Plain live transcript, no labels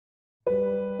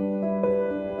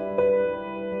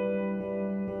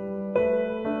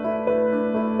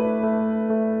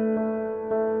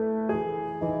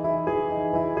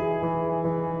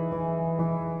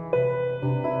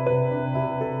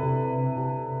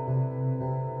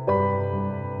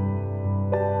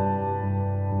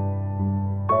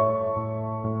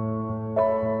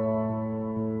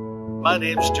My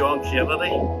name's John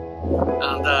Kennedy,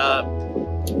 and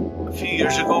a few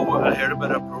years ago I heard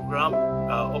about a programme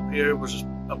up here. It was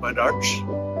about arts.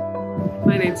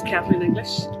 My name's Kathleen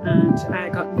English, and I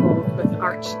got involved with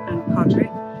art and pottery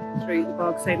through the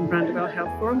Bogside and Brandywell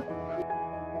Health Forum.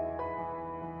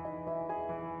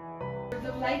 We're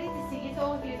delighted to see you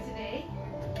all here today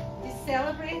to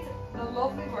celebrate the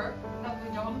lovely work that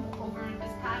we've done over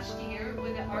this past year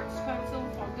with the Arts Council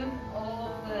funding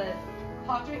all the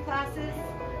pottery classes,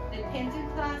 the painting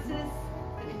classes,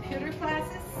 the computer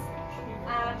classes,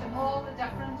 and all the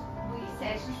different wee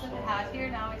sessions that we had here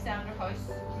in Alexander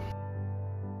House.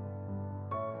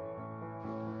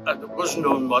 I wasn't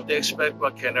knowing what to expect,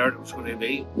 what kind of art it was going to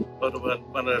be, but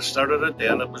when I started it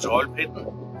then, it was oil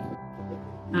painting.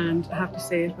 And I have to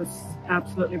say it was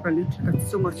absolutely brilliant. I got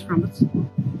so much from it.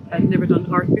 I'd never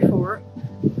done art before.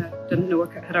 I didn't know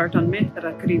it had art on me, that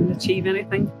I could even achieve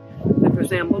anything that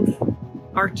resembled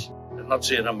art. I'm not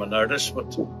saying I'm an artist,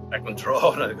 but I can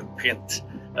draw and I can paint,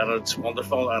 and it's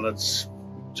wonderful, and it's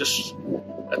just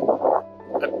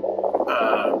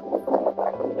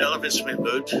elevates my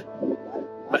mood,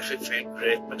 makes me feel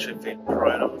great, makes me feel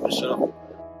proud of myself.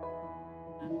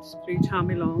 And through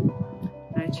Tommy Long,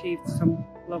 I achieved some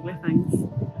lovely things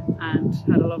and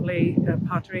had a lovely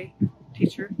pottery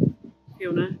teacher,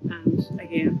 Fiona, and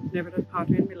again, never did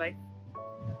pottery in my life,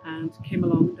 and came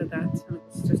along and did that, and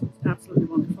it's just absolutely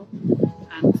wonderful.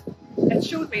 And it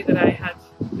showed me that I had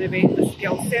maybe a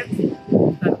skill set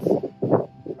that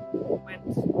went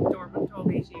dormant all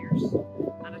these years,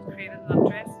 and it created an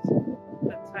interest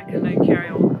that I can now carry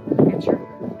on in the future,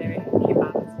 maybe keep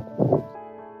at it.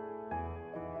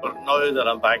 But now that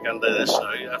I'm back into this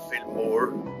now, I feel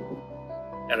more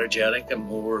energetic and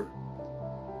more,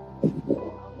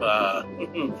 I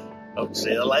would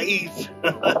say, alive.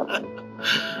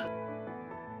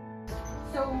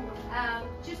 So,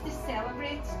 just to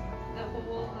celebrate the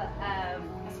whole, I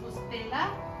suppose,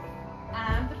 villa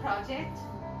and the project,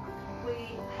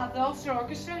 we have the Ulster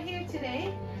Orchestra here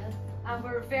today, and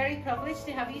we're very privileged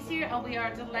to have you here, and we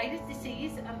are delighted to see you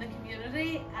in the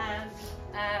community and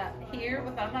here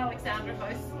within Alexander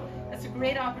House. It's a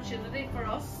great opportunity for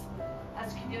us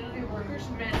as community workers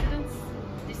and residents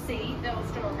to see the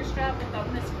Ulster Orchestra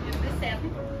within this community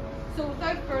setting. So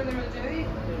without further ado,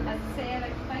 as I say, I'd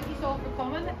like to thank you all for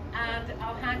coming, and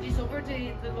I'll hand you over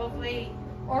to the lovely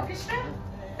orchestra.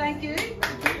 Thank you.